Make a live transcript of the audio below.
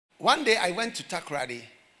one day I went to Takoradi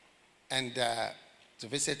and to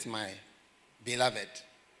visit my beloved.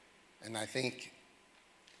 And I think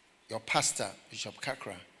your pastor, Bishop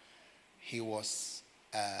Kakra, he was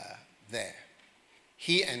there.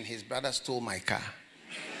 He and his brother stole my car.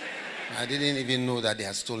 I didn't even know that they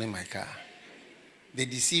had stolen my car. They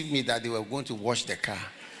deceived me that they were going to wash the car.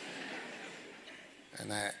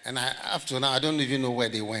 And I after now, I don't even know where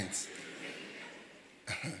they went.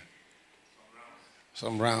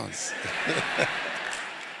 Some rounds.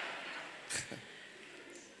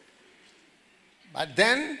 But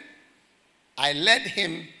then I led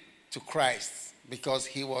him to Christ because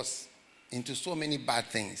he was into so many bad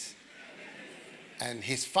things. And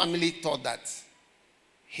his family thought that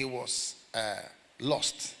he was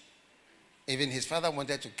lost. Even his father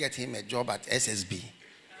wanted to get him a job at SSB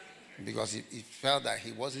because he felt that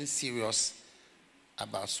he wasn't serious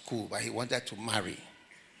about school, but he wanted to marry.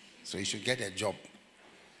 So he should get a job.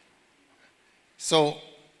 So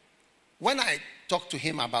when I talked to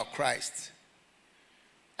him about Christ,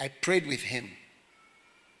 I prayed with him.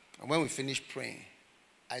 And when we finished praying,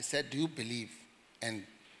 I said, do you believe? And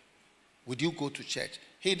would you go to church?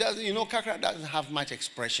 He doesn't, Kakra doesn't have much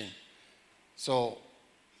expression. So,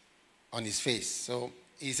 on his face. So,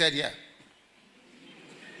 he said, yeah.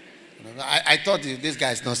 I thought this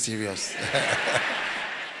guy is not serious.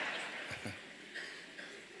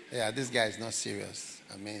 Yeah, this guy is not serious.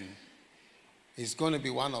 I mean, he's going to be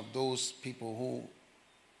one of those people who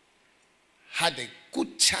had a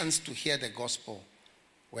good chance to hear the gospel,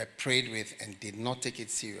 were prayed with, and did not take it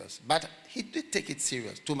serious. But he did take it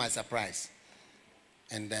serious, to my surprise.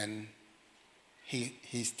 And then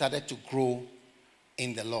he started to grow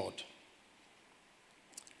in the Lord.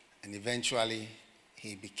 And eventually,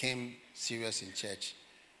 he became serious in church.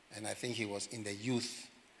 And I think he was in the youth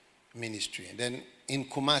ministry. And then in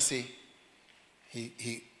Kumasi,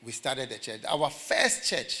 we started the church. Our first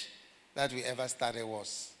church that we ever started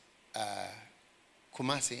was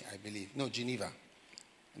Kumasi, I believe. No, Geneva.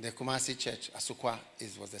 And the Kumasi church, Asukwa,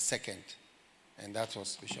 was the second. And that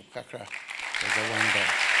was Bishop Kakra. Was the one there.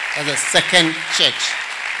 That's the second church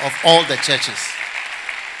of all the churches.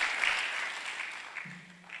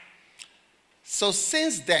 So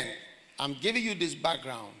since then, I'm giving you this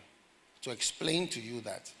background to explain to you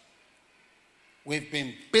that we've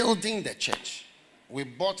been building the church. We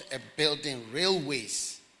bought a building,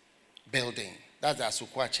 railways building. That's the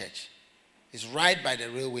Asukwa church. It's right by the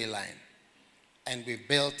railway line. And we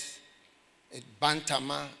built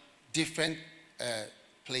Bantama, different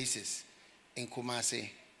places in Kumasi.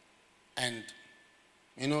 And,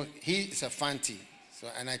 he is a Fanti. So,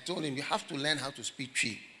 and I told him, you have to learn how to speak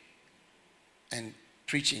Twi and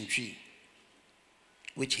preach in Twi,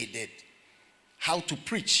 which he did. How to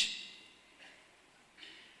preach.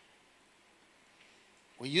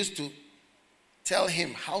 We used to tell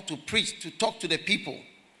him how to preach, to talk to the people.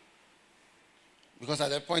 Because at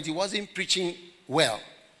that point, he wasn't preaching well.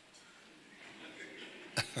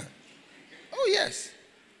 Oh, yes.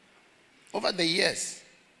 Over the years,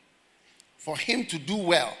 for him to do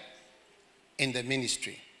well in the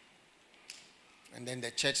ministry. And then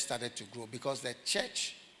the church started to grow. Because the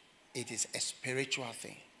church, it is a spiritual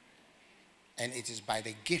thing. And it is by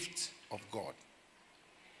the gift of God.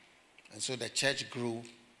 And so the church grew,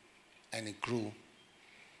 and it grew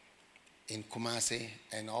in Kumasi,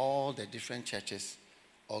 and all the different churches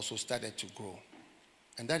also started to grow.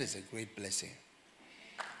 And that is a great blessing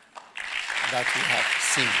that we have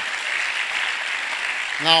seen.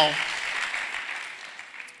 Now,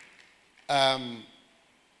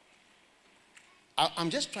 I'm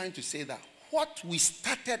just trying to say that what we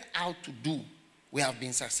started out to do, we have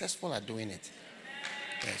been successful at doing it.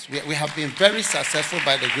 Yes, we have been very successful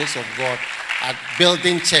by the grace of God at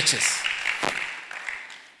building churches.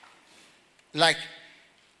 Like,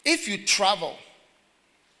 if you travel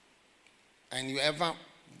and you ever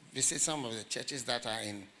visit some of the churches that are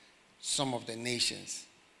in some of the nations,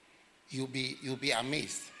 you'll be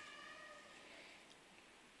amazed.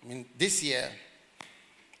 I mean, this year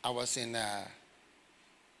I was in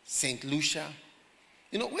St. Lucia.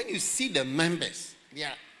 When you see the members, they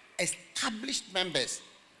are established members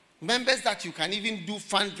that you can even do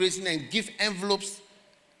fundraising and give envelopes,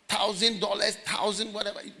 $1,000, $1,000,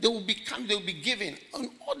 whatever. They will be given on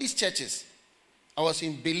all these churches. I was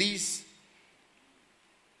in Belize.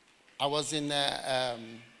 I was in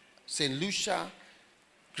St. Lucia,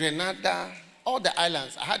 Grenada, all the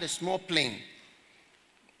islands. I had a small plane.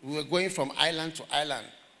 We were going from island to island.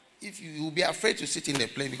 If you will be afraid to sit in the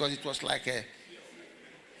plane because it was like a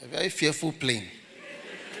very fearful plane.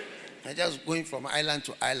 I just going from island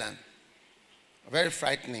to island. Very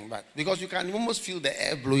frightening, but because you can almost feel the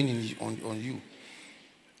air blowing on you.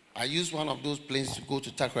 I used one of those planes to go to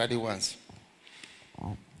Takoradi once.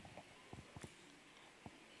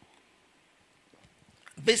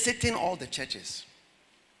 Visiting all the churches.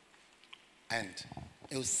 And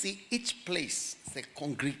you'll see each place, the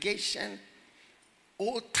congregation,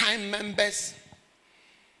 old-time members.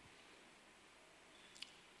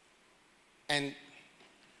 And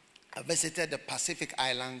I visited the Pacific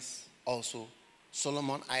Islands also,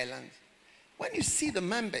 Solomon Islands. When you see the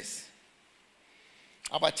members,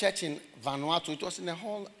 our church in Vanuatu, it was in a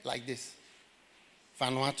hall like this.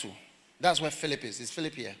 Vanuatu. That's where Philip is. Is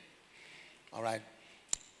Philip here? All right.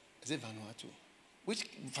 Is it Vanuatu? Which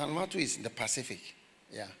Vanuatu is in the Pacific.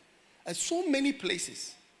 Yeah. And so many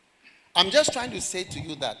places. I'm just trying to say to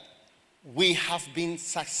you that we have been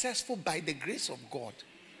successful by the grace of God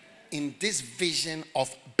in this vision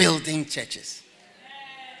of building churches.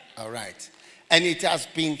 All right. And it has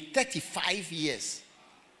been 35 years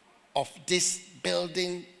of this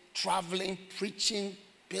building, traveling, preaching,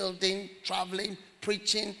 building, traveling,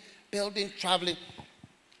 preaching, building, traveling.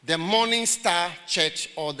 The Morning Star Church,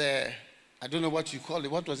 or the, I don't know what you call it.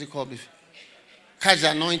 What was it called before? Catch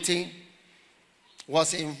the Anointing,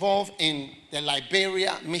 was involved in the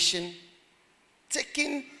Liberia mission,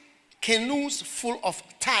 taking canoes full of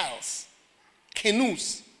tiles,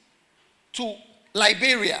 canoes, to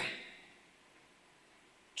Liberia,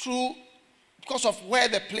 because of where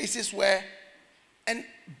the places were, and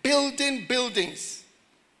building buildings.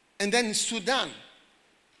 And then in Sudan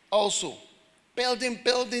also, building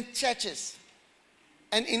churches.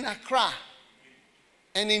 And in Accra,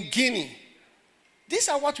 and in Guinea. These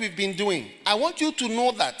are what we've been doing. I want you to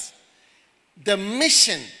know that the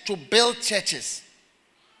mission to build churches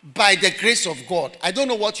by the grace of God. I don't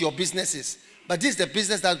know what your business is, but this is the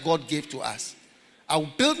business that God gave to us. I will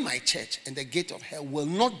build my church, and the gate of hell will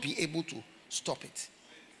not be able to stop it.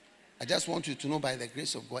 I just want you to know by the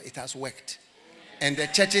grace of God, it has worked. And the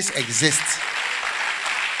churches exist.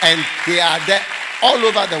 And they are there all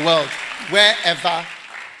over the world, wherever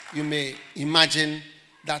you may imagine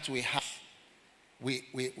that we have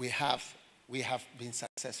been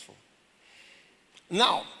successful.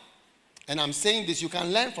 Now, and I'm saying this, you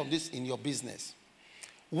can learn from this in your business.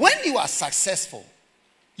 When you are successful,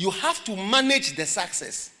 you have to manage the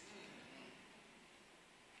success.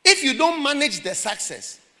 If you don't manage the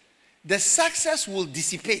success will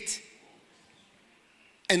dissipate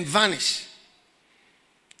and vanish.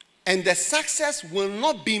 And the success will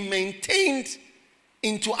not be maintained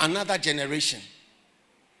into another generation.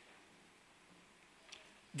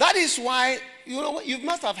 That is why, you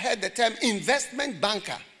must have heard the term investment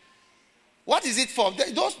banker. What is it for?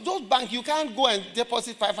 Those banks, you can't go and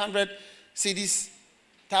deposit 500 cedis,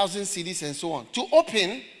 1,000 cedis, and so on. To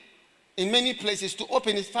open, in many places, to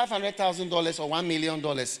open is $500,000 or $1 million.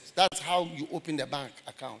 That's how you open the bank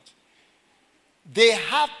account. They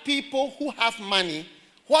have people who have money.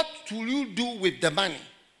 What will you do with the money?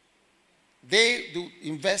 They do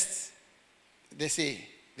invest. They say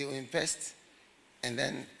they will invest and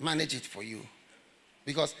then manage it for you.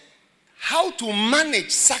 Because how to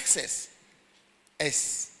manage success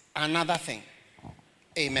is another thing.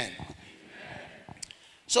 Amen.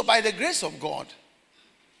 So by the grace of God,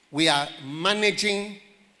 we are managing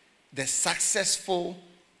the successful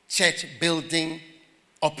church building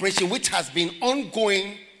operation, which has been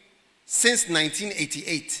ongoing since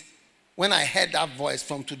 1988, when I heard that voice,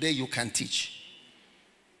 from today you can teach.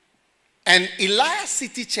 And Elias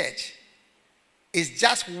City Church is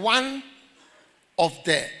just one of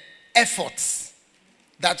the efforts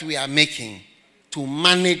that we are making to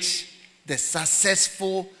manage the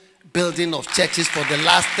successful building of churches for the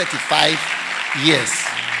last 35 years.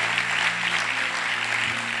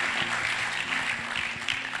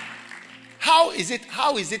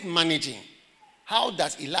 How is it managing? How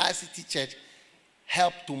does Elias City Church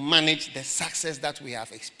help to manage the success that we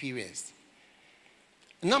have experienced?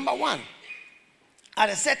 Number one, at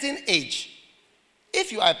a certain age,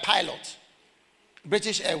 if you are a pilot,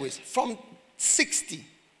 British Airways, from 60,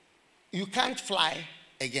 you can't fly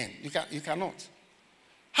again. You cannot.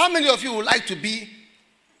 How many of you would like to be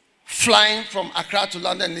flying from Accra to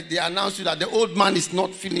London and they announce you that the old man is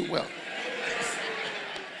not feeling well?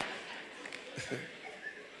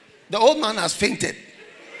 The old man has fainted.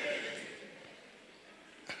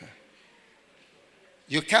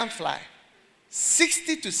 You can't fly.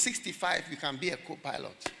 60 to 65, you can be a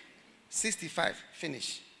co-pilot. 65,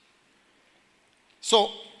 finish.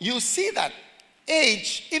 So you see that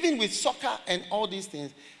age, even with soccer and all these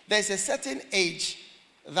things, there's a certain age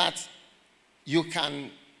that you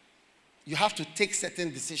have to take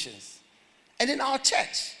certain decisions. And in our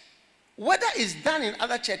church, whether it's done in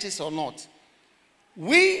other churches or not,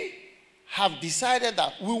 we have decided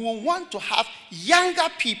that we will want to have younger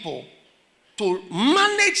people to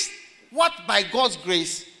manage what by God's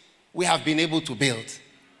grace we have been able to build.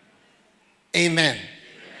 Amen.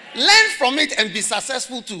 Learn from it and be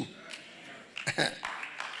successful too.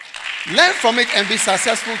 Learn from it and be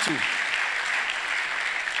successful too.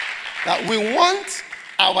 That we want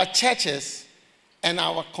our churches and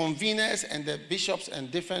our conveners and the bishops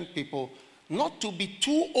and different people not to be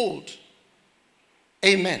too old.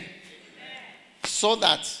 Amen. So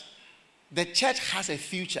that the church has a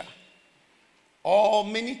future. Or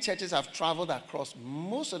many churches have traveled across.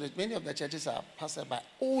 Many of the churches are pastored by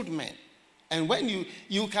old men. And when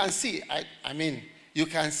you can see, you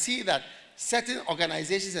can see that certain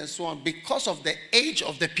organizations and so on, because of the age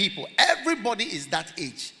of the people, everybody is that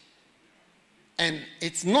age. And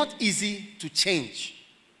it's not easy to change.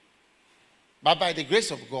 But by the grace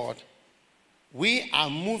of God, we are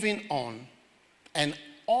moving on, and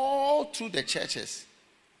all through the churches,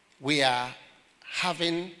 we are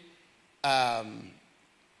having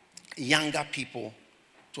younger people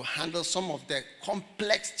to handle some of the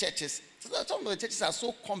complex churches. Some of the churches are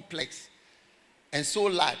so complex and so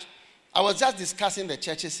large. I was just discussing the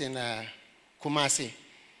churches in Kumasi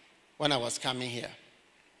when I was coming here.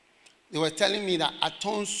 They were telling me that at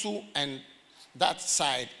Tonsu and that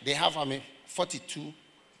side, they have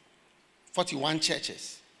 41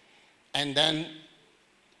 churches. And then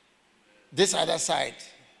this other side,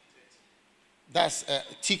 that's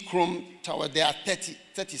Tikrum Tower, there are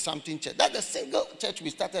 30 something churches. That's the single church we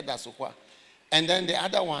started at Sokwa. And then the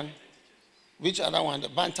other one, which other one? The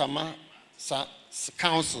Bantama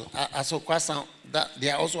Council, Asokwa,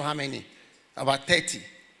 they are also how many? About 30.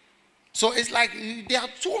 So it's like there are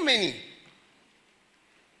too many.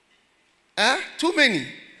 Too many.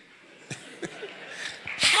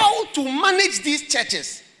 How to manage these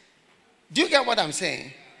churches? Do you get what I'm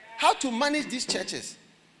saying? How to manage these churches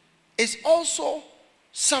is also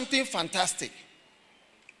something fantastic.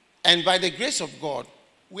 And by the grace of God,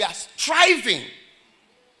 we are striving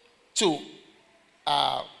to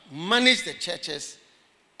manage the churches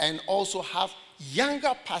and also have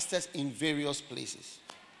younger pastors in various places.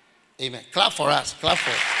 Amen. Clap for us. Clap for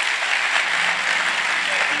us.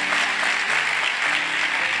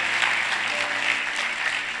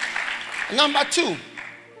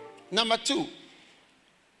 Number two.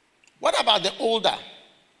 What about the older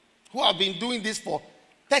who have been doing this for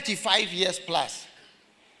 35 years plus?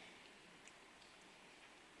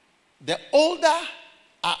 The older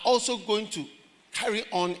are also going to carry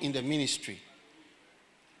on in the ministry,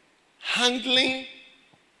 handling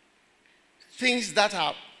things that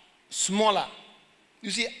are smaller.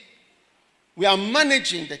 You see, we are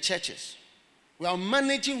managing the churches. We are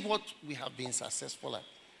managing what we have been successful at.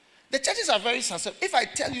 The churches are very successful. If I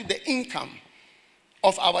tell you the income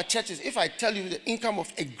of our churches, if I tell you the income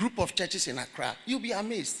of a group of churches in Accra, you'll be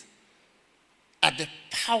amazed at the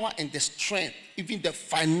power and the strength, even the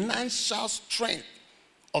financial strength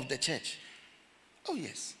of the church. Oh,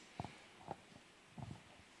 yes.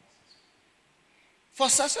 For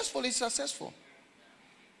successful is successful.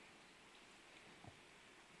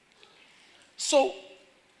 So,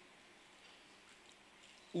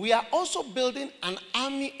 we are also building an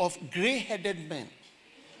army of gray-headed men.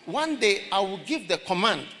 One day, I will give the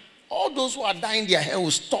command. All those who are dyeing their hair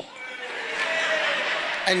will stop.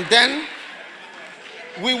 And then,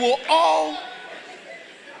 we will all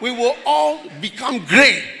become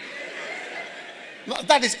gray.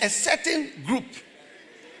 That is a certain group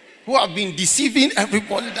who have been deceiving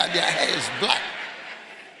everybody that their hair is black.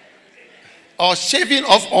 Or shaving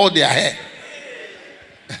off all their hair.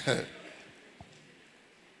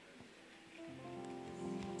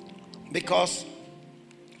 Because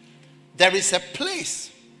there is a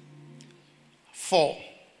place for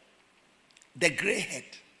the gray head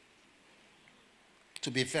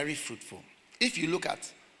to be very fruitful. If you look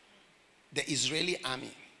at the Israeli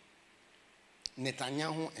army,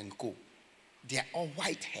 Netanyahu and co, they are all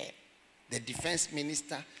white hair. The defense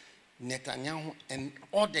minister, Netanyahu, and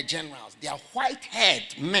all the generals, they are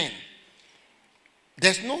white-haired men.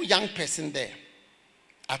 There's no young person there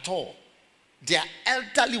at all. They are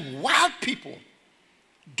elderly, wild people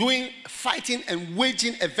fighting and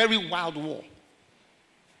waging a very wild war.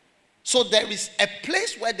 So there is a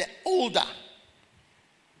place where the older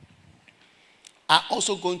are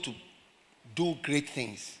also going to do great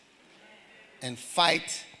things and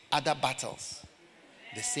fight other battles.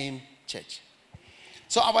 The same church.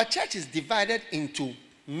 So our church is divided into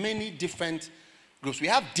many different groups. We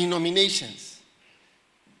have denominations.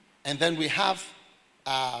 And then we have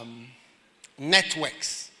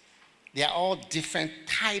networks. They are all different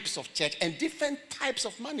types of church and different types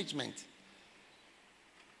of management.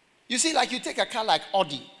 You see, like you take a car like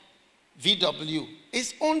Audi, VW,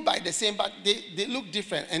 it's owned by the same, but they look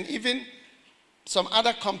different. And even some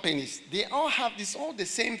other companies, they all have this, all the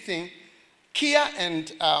same thing. Kia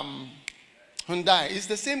and Hyundai is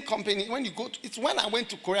the same company. When you go to, it's when I went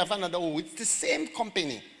to Korea, I found out that it's the same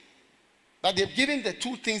company. But they've given the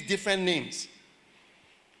two things different names.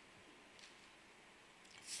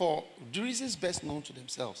 For the reasons best known to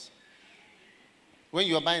themselves. When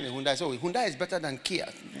you are buying a Hyundai, so Hyundai is better than Kia.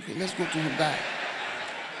 Okay, let's go to Hyundai.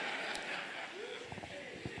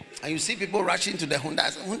 And you see people rushing to the Hyundai.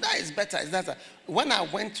 So Hyundai is better. It's better. When I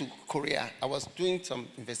went to Korea, I was doing some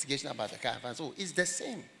investigation about the car. And so it's the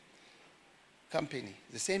same company,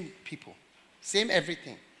 the same people, same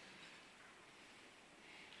everything.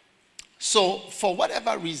 So for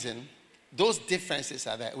whatever reason, those differences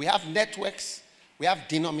are there. We have networks, we have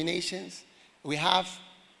denominations, we have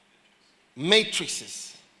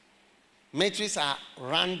matrices. Matrices are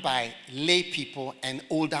run by lay people and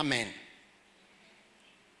older men.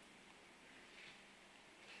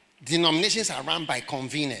 Denominations are run by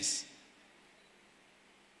conveners.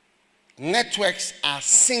 Networks are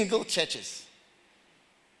single churches.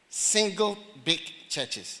 Single big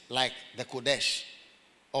churches like the Kodesh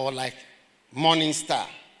or like Morning Star,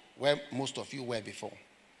 where most of you were before.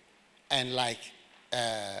 And like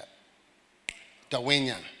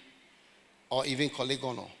Dawenya or even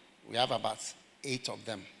Kolegono. We have about 8 of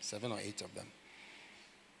them, 7 or 8 of them.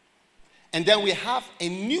 And then we have a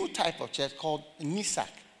new type of church called NISAC.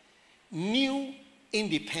 New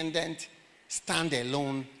Independent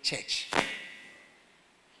Standalone Church.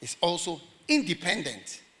 It's also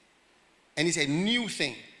independent. And it's a new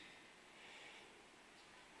thing.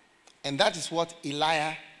 And that is what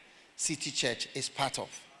Elia City Church is part of.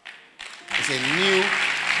 It's a new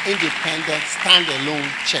independent standalone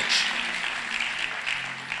church.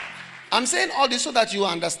 I'm saying all this so that you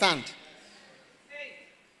understand.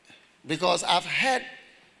 Because I've heard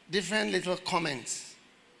different little comments.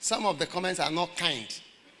 Some of the comments are not kind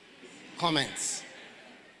comments.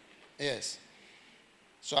 Yes.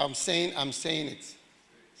 So I'm saying it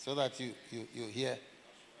so that you hear.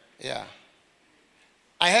 Yeah.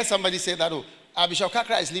 I heard somebody say that, Bishop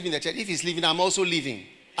Kakra is leaving the church. If he's leaving, I'm also leaving.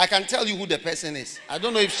 I can tell you who the person is. I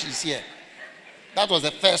don't know if she's here. That was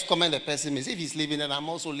the first comment the person made. If he's leaving, then I'm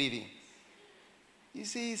also leaving. You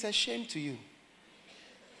see, it's a shame to you.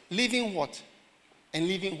 Leaving what? And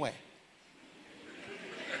leaving where?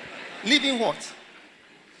 Leaving what?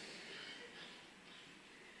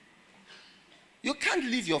 You can't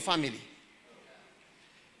leave your family.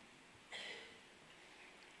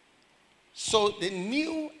 So the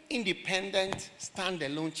new independent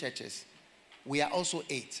standalone churches, we are also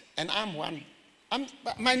 8. And I'm one.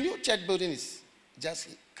 My new church building is just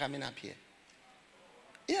coming up here.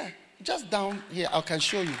 Yeah, just down here. I can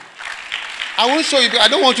show you. I won't show you. I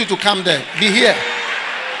don't want you to come there. Be here.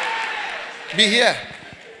 Be here.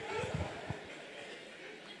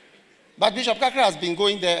 But Bishop Kakra has been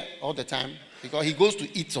going there all the time because he goes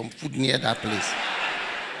to eat some food near that place.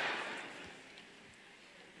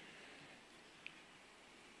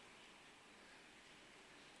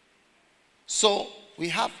 So we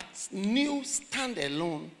have new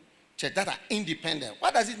standalone churches that are independent.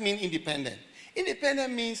 What does it mean, independent?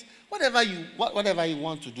 Independent means whatever you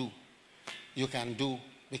want to do, you can do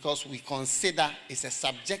because we consider it's a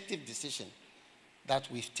subjective decision that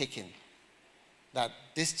we've taken. That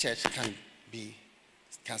this church can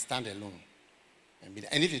stand alone.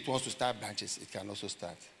 And if it wants to start branches, it can also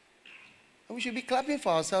start. And we should be clapping for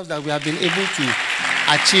ourselves that we have been able to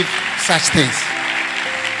achieve such things.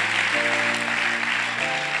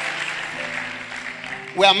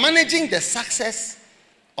 We are managing the success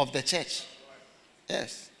of the church.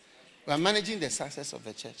 Yes. We are managing the success of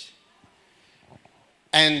the church.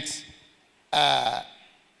 And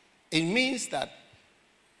it means that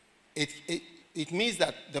it means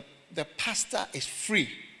that the pastor is free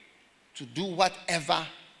to do whatever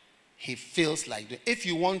he feels like doing. If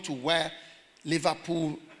you want to wear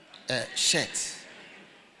Liverpool shirt,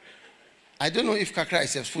 I don't know if Kakra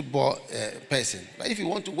is a football person, but if you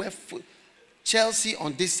want to wear Chelsea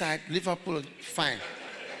on this side, Liverpool, fine.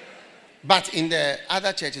 But in the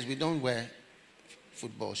other churches, we don't wear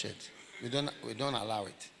football shirts. We don't allow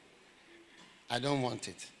it. I don't want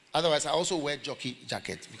it. Otherwise, I also wear jockey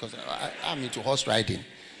jacket because I'm into horse riding.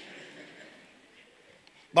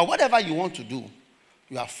 But whatever you want to do,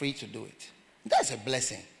 you are free to do it. That's a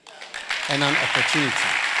blessing and an opportunity.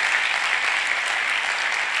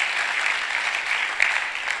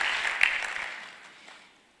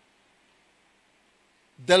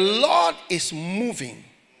 The Lord is moving,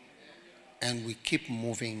 and we keep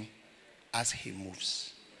moving as he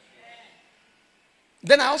moves.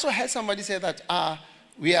 Then I also heard somebody say that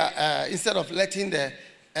we are instead of letting the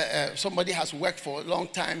somebody has worked for a long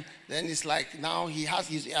time, then it's like now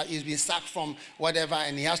he's been sacked from whatever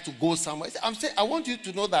and he has to go somewhere. I'm saying I want you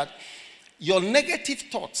to know that your negative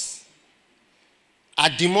thoughts are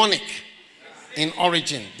demonic in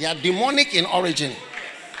origin. They are demonic in origin.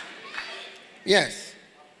 Yes.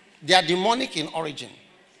 They are demonic in origin.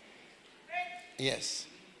 Yes.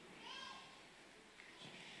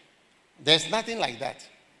 There's nothing like that.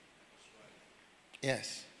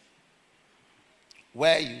 Yes.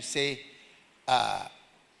 Where you say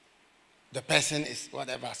the person is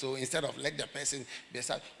whatever. So instead of let the person be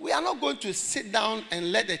aside, we are not going to sit down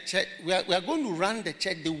and let the church, we are going to run the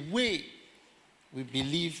church the way we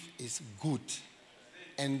believe is good.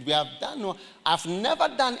 And we have done no, I've never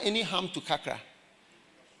done any harm to Kakra.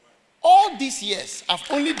 All these years, I've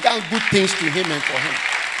only done good things to him and for him.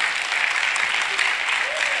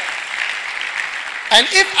 And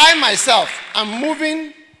if I myself am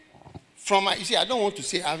moving from my, you see, I don't want to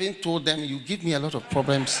say, I haven't told them, you give me a lot of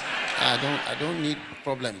problems. I don't need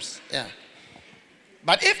problems. Yeah.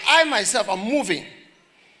 But if I myself am moving,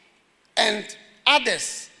 and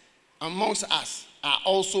others amongst us are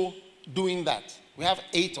also doing that. We have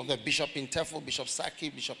 8 of the bishop in Tefel, Bishop Saki,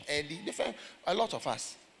 Bishop Eddie, different, a lot of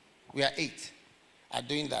us. We are 8 are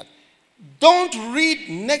doing that. Don't read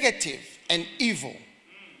negative and evil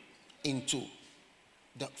into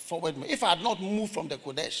the forward. If I had not moved from the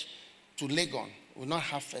Kodesh to Legon, we would not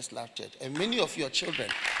have First Love Church. And many of your children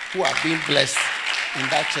who are being blessed in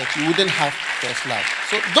that church, you wouldn't have First Love.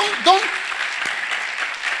 So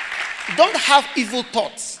don't have evil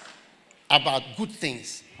thoughts about good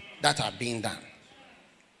things that are being done.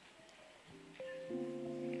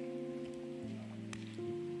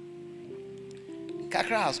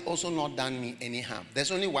 Kakra has also not done me any harm.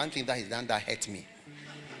 There's only one thing that he's done that hurt me.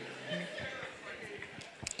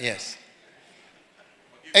 Yes.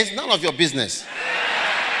 It's none of your business.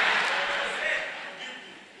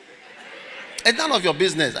 It's none of your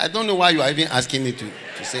business. I don't know why you are even asking me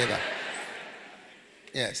to say that.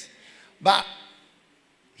 Yes. But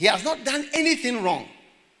he has not done anything wrong.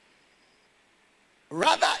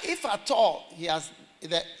 Rather, if at all, he has,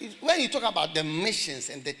 when you talk about the missions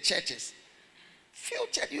and the churches, few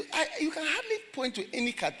churches, you can hardly point to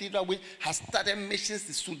any cathedral which has started missions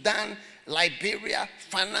in Sudan, Liberia,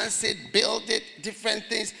 finance it, build it, different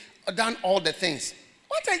things, done all the things.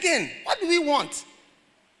 What again? What do we want?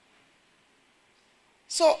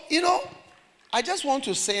 So, I just want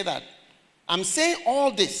to say that I'm saying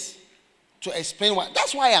all this to explain why.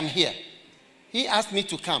 That's why I'm here. He asked me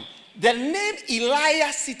to come. The name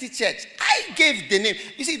Elias City Church, I gave the name.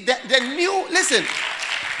 You see, the new, listen,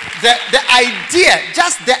 the idea,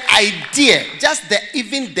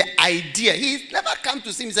 even the idea. He's never come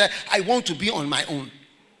to see me and say, I want to be on my own.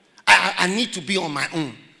 I need to be on my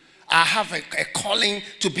own. I have a calling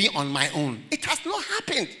to be on my own. It has not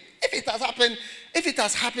happened. If it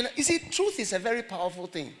has happened, you see, truth is a very powerful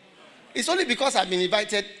thing. It's only because I've been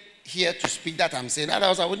invited here to speak that I'm saying.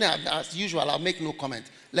 Otherwise, I wouldn't have, as usual, I'll make no comment.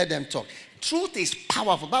 Let them talk. Truth is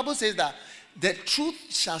powerful. The Bible says that the truth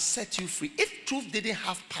shall set you free. If truth didn't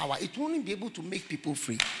have power, it wouldn't be able to make people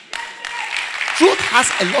free. Truth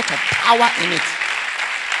has a lot of power in it.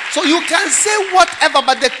 So you can say whatever,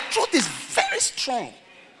 but the truth is very strong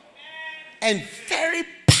and very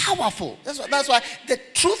powerful. That's why the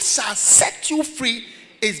truth shall set you free,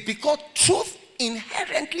 is because truth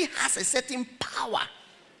inherently has a certain power.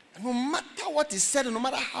 No matter what is said, no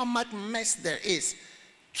matter how much mess there is,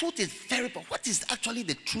 truth is very powerful. What is actually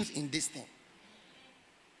the truth in this thing?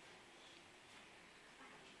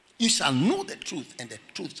 You shall know the truth, and the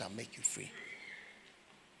truth shall make you free.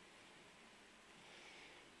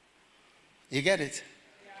 You get it?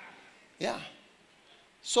 Yeah.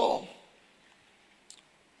 So,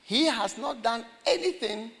 he has not done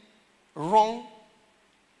anything wrong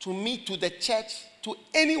to me, to the church, to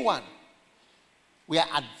anyone. We are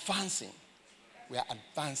advancing. We are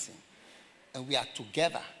advancing. And we are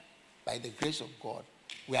together by the grace of God.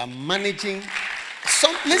 We are managing.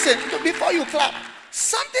 Listen, before you clap,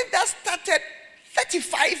 something that started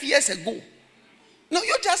 35 years ago. No,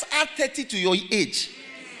 you just add 30 to your age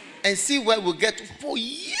and see where we'll get to. For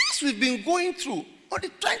years we've been going through, only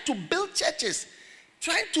trying to build churches,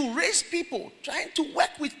 trying to raise people, trying to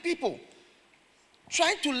work with people,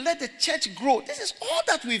 trying to let the church grow. This is all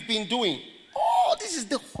that we've been doing. Oh, this is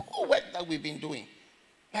the whole work that we've been doing.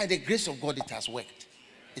 By the grace of God, it has worked.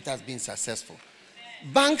 It has been successful.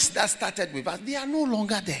 Banks that started with us, they are no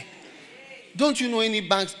longer there. Don't you know any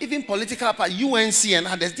banks, even political parties, UNC and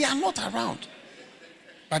others, they are not around.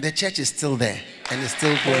 But the church is still there and it's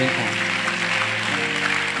still going on.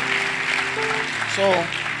 So,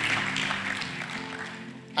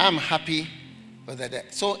 I'm happy with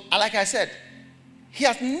that. So, like I said, he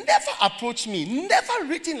has never approached me, never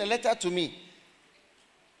written a letter to me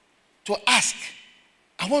to ask,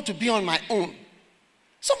 I want to be on my own.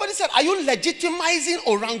 Somebody said, are you legitimizing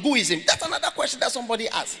Oranguism? That's another question that somebody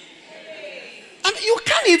asked. I mean, you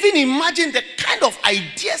can't even imagine the kind of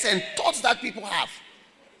ideas and thoughts that people have.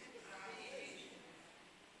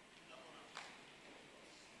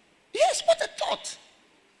 Yes, what a thought.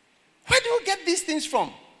 Where do you get these things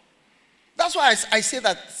from? That's why I say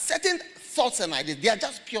that certain thoughts and ideas, they are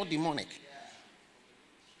just pure demonic.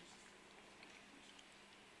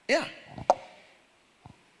 Yeah.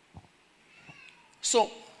 So,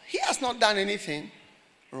 he has not done anything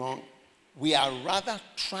wrong. We are rather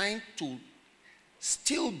trying to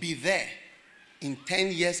still be there in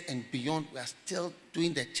 10 years and beyond. We are still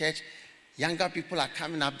doing the church. Younger people are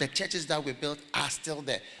coming up. The churches that we built are still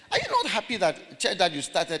there. Are you not happy that the church that you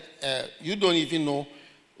started, you don't even know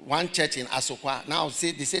one church in Asokwa? Now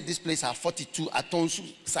they say this place are 42.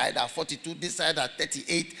 Atonsu side are 42. This side are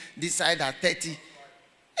 38. This side are 30.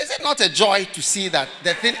 Is it not a joy to see that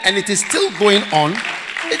the thing, and it is still going on?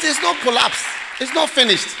 It is not collapsed. It's not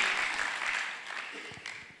finished.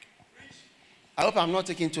 I hope I'm not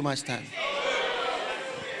taking too much time.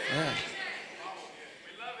 Yeah.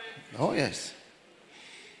 Oh, yes.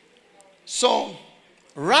 So,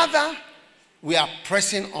 rather, we are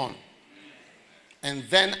pressing on. And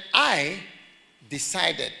then I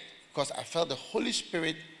decided, because I felt the Holy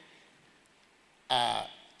Spirit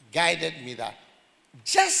guided me, that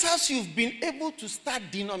just as you've been able to start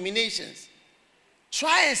denominations,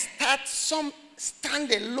 try and start some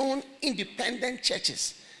standalone independent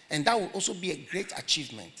churches. And that will also be a great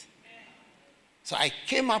achievement. So I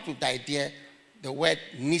came up with the idea, the word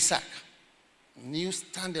NISAC, New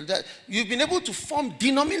Standard. You've been able to form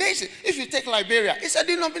denominations. If you take Liberia, it's a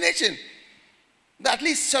denomination. There are at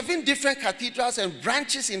least 7 different cathedrals and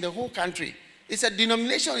branches in the whole country. It's a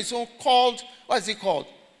denomination on its own called, what is it called?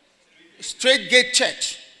 Straight Gate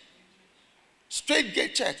Church. Straight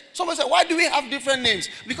Gate Church. Someone said, why do we have different names?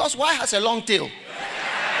 Because Y has a long tail.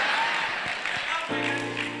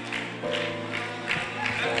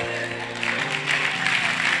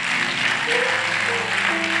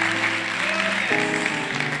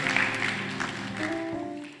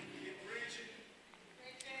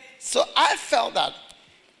 So I felt that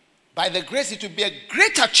by the grace it would be a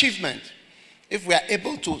great achievement if we are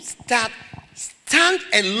able to start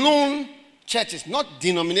stand-alone churches, not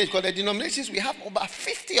denominations, because the denominations, we have over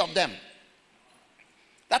 50 of them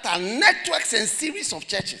that are networks and series of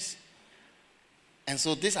churches. And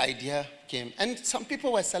so this idea came, and some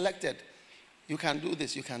people were selected. You can do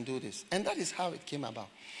this, you can do this. And that is how it came about.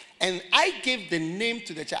 And I gave the name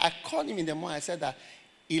to the church. I called him in the morning. I said that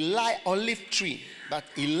olive tree, but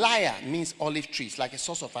Elijah means olive tree. It's like a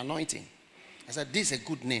source of anointing. I said, this is a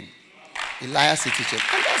good name. Elijah City Church.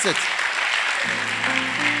 And that's it.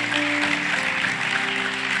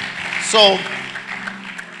 So,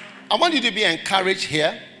 I want you to be encouraged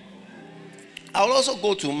here. I will also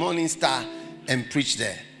go to Morning Star and preach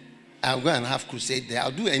there. I'll go and have crusade there.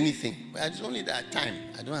 I'll do anything. But it's only that time.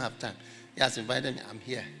 I don't have time. He has invited me. I'm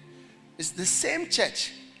here. It's the same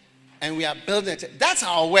church. And we are building it. That's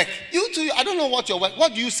our work. You too, I don't know what your work.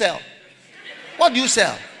 What do you sell? What do you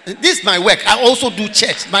sell? This is my work. I also do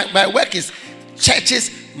church. My work is churches,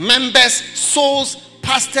 members, souls,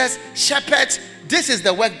 pastors, shepherds. This is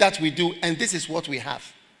the work that we do, and this is what we have.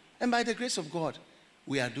 And by the grace of God,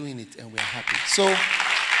 we are doing it and we are happy. So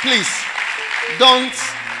please, don't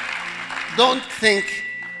think,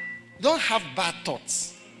 don't have bad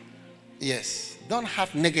thoughts. Yes. Don't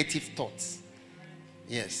have negative thoughts.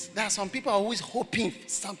 Yes. There are some people always hoping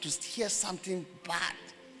to hear something bad.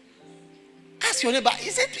 Ask your neighbor,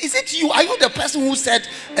 is it you? Are you the person who said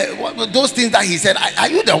those things that he said? Are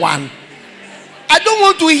you the one? I don't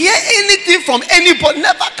want to hear anything from anybody.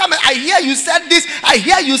 Never come. I hear you said this. I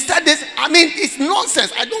hear you said this. I mean, it's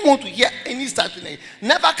nonsense. I don't want to hear any such thing.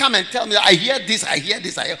 Never come and tell me, I hear this, I hear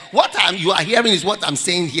this, I hear. What you are hearing is what I'm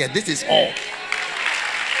saying here. This is all.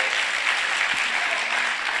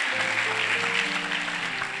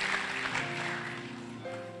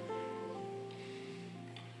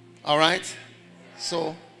 All right?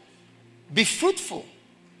 So, be fruitful.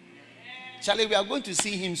 Charlie, we are going to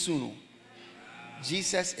see him soon.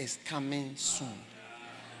 Jesus is coming soon.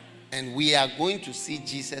 And we are going to see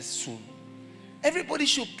Jesus soon. Everybody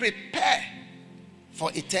should prepare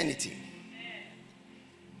for eternity.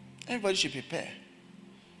 Everybody should prepare.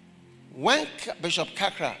 When Bishop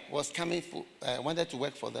Kakra was wanted to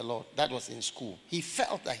work for the Lord, that was in school. He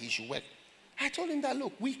felt that he should work. I told him that,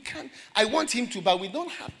 look, we can't. I want him to, but we don't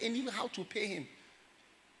have any how to pay him.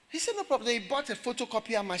 He said, no problem. He bought a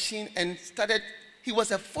photocopier machine and started. He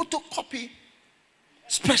was a photocopy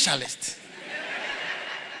specialist.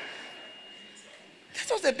 That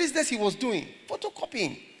was the business he was doing,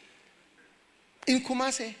 photocopying in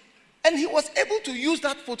Kumasi. And he was able to use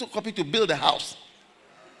that photocopy to build a house.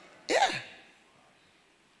 Yeah.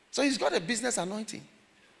 So he's got a business anointing.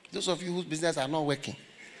 Those of you whose business are not working.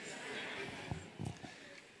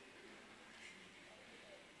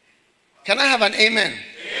 Can I have an amen?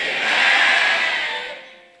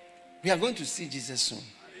 We are going to see Jesus soon.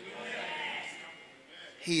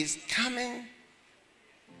 He is coming.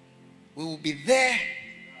 We will be there.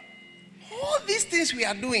 All these things we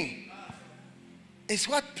are doing is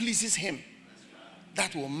what pleases him.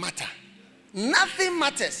 That will matter. Nothing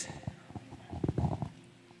matters.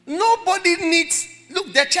 Nobody needs.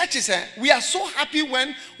 Look, the churches, we are so happy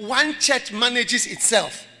when one church manages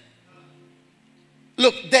itself.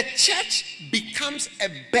 Look, the church becomes a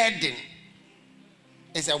burden.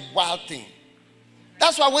 It's a wild thing.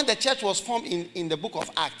 That's why when the church was formed in the book of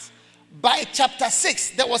Acts, by chapter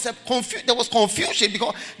 6, there was confusion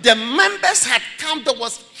because the members had come. There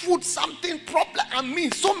was food, something problem. I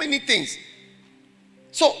mean, so many things.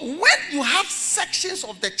 So when you have sections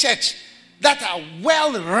of the church that are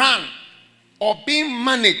well run or being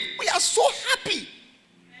managed, we are so happy.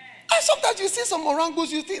 And sometimes you see some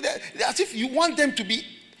orangos, you think that as if you want them to be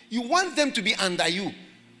under you.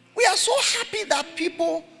 We are so happy that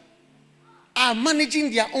people are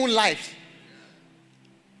managing their own lives.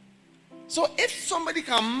 So if somebody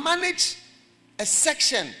can manage a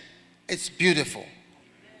section, it's beautiful.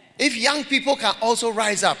 If young people can also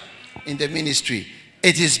rise up in the ministry,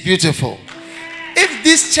 it is beautiful. If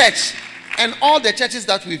this church and all the churches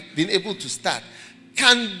that we've been able to start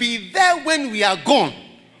can be there when we are gone,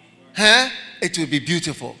 it will be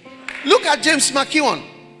beautiful. Look at James McKeown.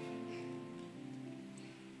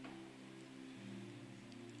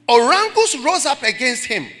 Orangus rose up against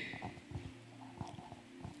him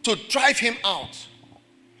to drive him out.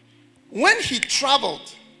 When he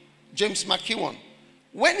traveled, James McKeown,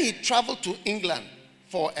 when he traveled to England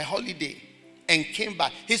for a holiday and came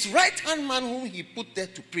back, his right-hand man whom he put there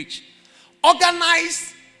to preach,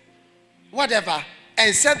 organized whatever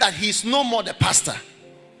and said that he's no more the pastor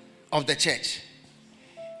of the church.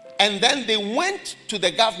 And then they went to the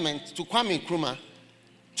government, to Kwame Nkrumah,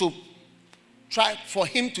 to try for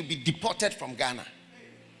him to be deported from Ghana.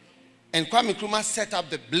 And Kwame Nkrumah set up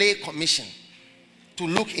the Blake Commission to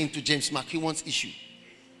look into James McKeown's issue.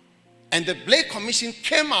 And the Blake Commission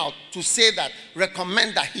came out to say that,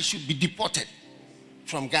 recommend that he should be deported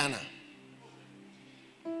from Ghana.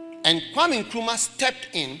 And Kwame Nkrumah stepped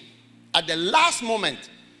in at the last moment.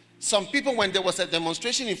 Some people, when there was a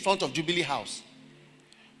demonstration in front of Jubilee House,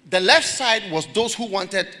 the left side was those who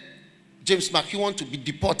wanted James McKeown to be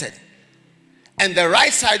deported. And the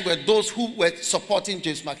right side were those who were supporting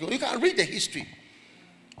James McKeown. You can read the history.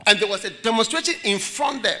 And there was a demonstration in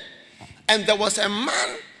front there. And there was a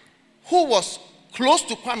man who was close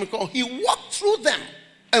to Kwame Nkrumah. He walked through them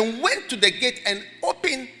and went to the gate and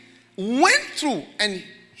went through. And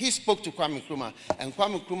he spoke to Kwame Nkrumah. And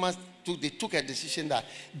Kwame Nkrumah took a decision that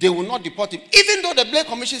they will not deport him, even though the Blake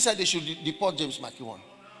Commission said they should deport James McKeown.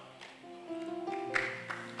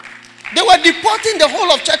 They were deporting the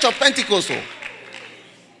whole of Church of Pentecost.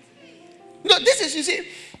 No, this is, you see,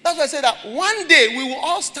 that's why I say that one day we will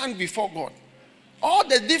all stand before God. All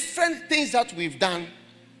the different things that we've done,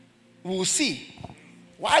 we will see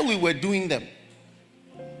why we were doing them.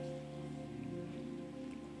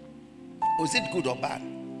 Was it good or bad?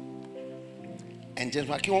 And James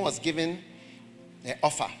McKeown was given an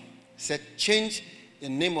offer. He said, change the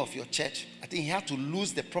name of your church. I think he had to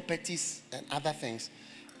lose the properties and other things.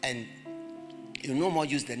 And you no more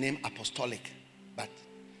use the name apostolic. But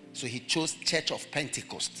so he chose Church of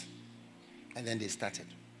Pentecost. And then they started.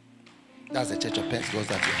 That's the Church of Pentecost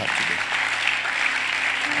that we have today.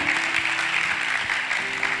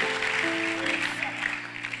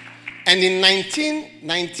 And in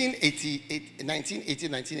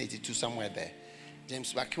 1982, somewhere there,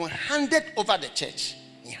 James McKeown handed over the church.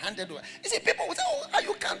 He handed over. You see, people would say, oh,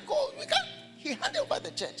 you can't go. We can't. He handed over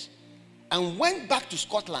the church and went back to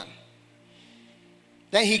Scotland.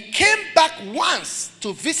 Then he came back once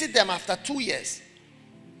to visit them after 2 years.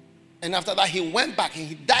 And after that, he went back and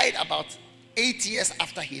he died about 8 years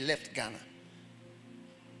after he left Ghana.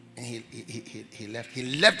 And he left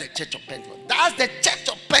the Church of Pentecost. That's the Church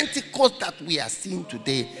of Pentecost that we are seeing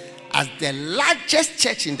today as the largest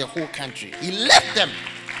church in the whole country. He left them.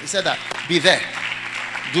 He said that, be there.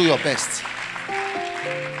 Do your best.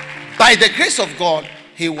 By the grace of God,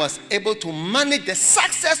 he was able to manage the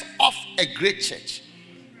success of a great church.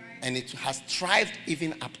 And it has thrived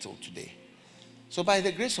even up till today. So by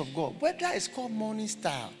the grace of God, whether it's called Morning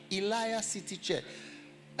Star, Elias City Church,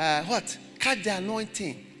 Catch the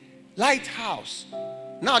Anointing, Lighthouse.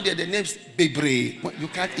 Now they're the names Bebre. You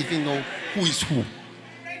can't even know who is who.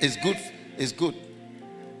 It's good. It's good.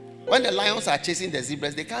 When the lions are chasing the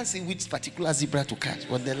zebras, they can't see which particular zebra to catch.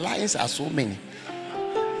 But the lions are so many.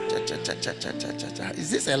 Is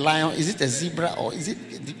this a lion? Is it a zebra? Or is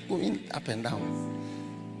it going up and down?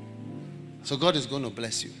 So God is going to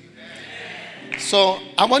bless you. So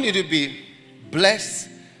I want you to be blessed.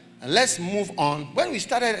 And let's move on. When we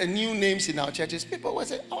started a new names in our churches, people were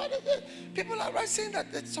saying, people are saying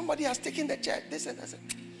that somebody has taken the church. This and that.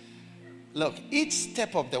 Look, each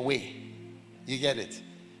step of the way, you get it.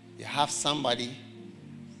 You have somebody,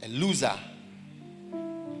 a loser,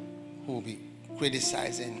 who will be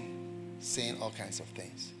criticizing, saying all kinds of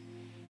things.